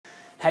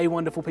Hey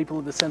wonderful people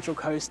of the Central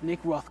Coast, Nick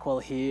Rothwell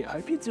here.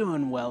 Hope you're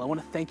doing well. I want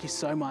to thank you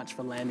so much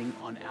for landing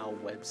on our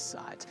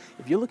website.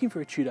 If you're looking for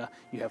a tutor,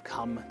 you have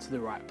come to the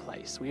right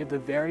place. We have the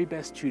very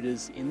best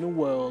tutors in the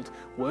world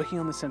working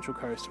on the Central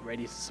Coast,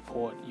 ready to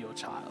support your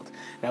child.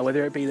 Now,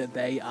 whether it be that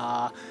they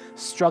are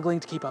struggling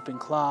to keep up in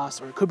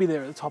class, or it could be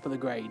they're at the top of the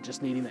grade,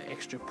 just needing that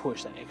extra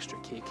push, that extra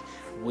kick,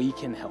 we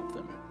can help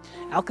them.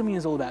 Alchemy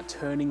is all about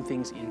turning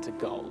things into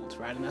gold,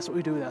 right? And that's what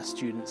we do with our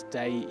students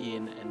day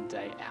in and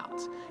day out.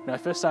 You know, I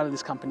first started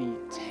this company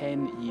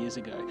 10 years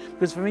ago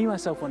because for me,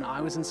 myself, when I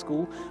was in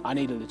school, I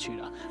needed a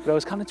tutor, but I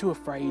was kind of too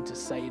afraid to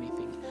say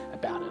anything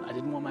about it. I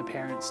didn't want my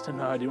parents to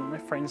know, I didn't want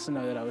my friends to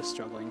know that I was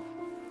struggling.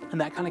 And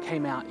that kind of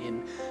came out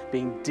in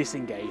being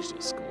disengaged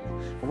at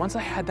school. But once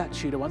I had that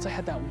tutor, once I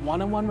had that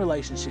one-on-one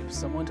relationship,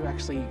 someone to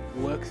actually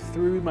work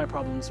through my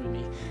problems with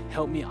me,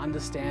 help me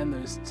understand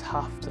those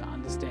tough to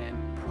understand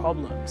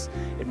problems,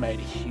 it made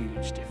a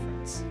huge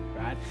difference,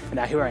 right? And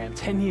now here I am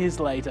 10 years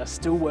later,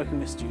 still working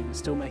with students,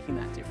 still making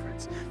that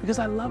difference because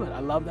I love it. I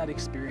love that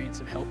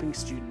experience of helping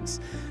students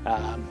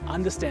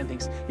understand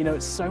things. You know,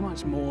 it's so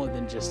much more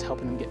than just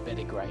helping them get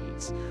better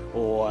grades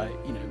or,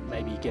 you know,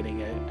 maybe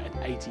getting an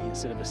 80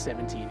 instead of a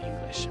 70 in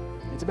English.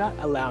 It's about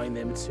allowing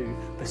them to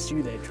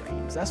pursue their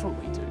dreams. That's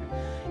what we do.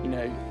 You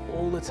know,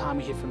 all the time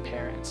we hear from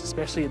parents,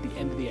 especially at the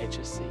end of the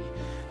HSC,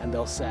 and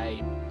they'll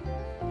say,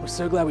 "We're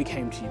so glad we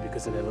came to you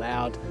because it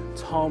allowed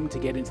Tom to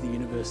get into the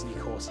university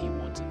course he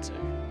wanted to.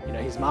 You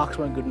know, his marks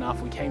weren't good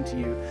enough, we came to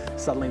you,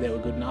 suddenly they were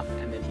good enough,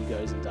 and then he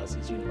goes and does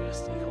his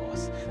university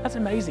course." That's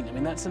amazing. I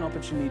mean, that's an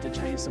opportunity to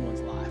change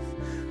someone's life.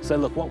 So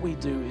look, what we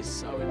do is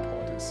so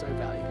important, so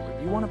valuable.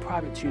 If you want a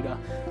private tutor,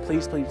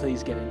 please, please,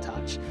 please get in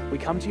touch. We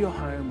come to your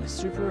home, we're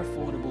super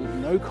affordable,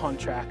 no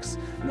contracts,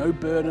 no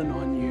burden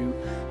on you.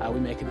 We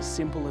make it as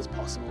simple as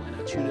possible, and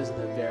our tutors are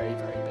the very,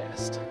 very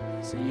best.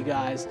 So you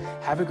guys,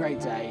 have a great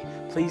day.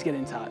 Please get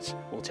in touch.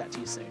 We'll chat to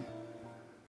you soon.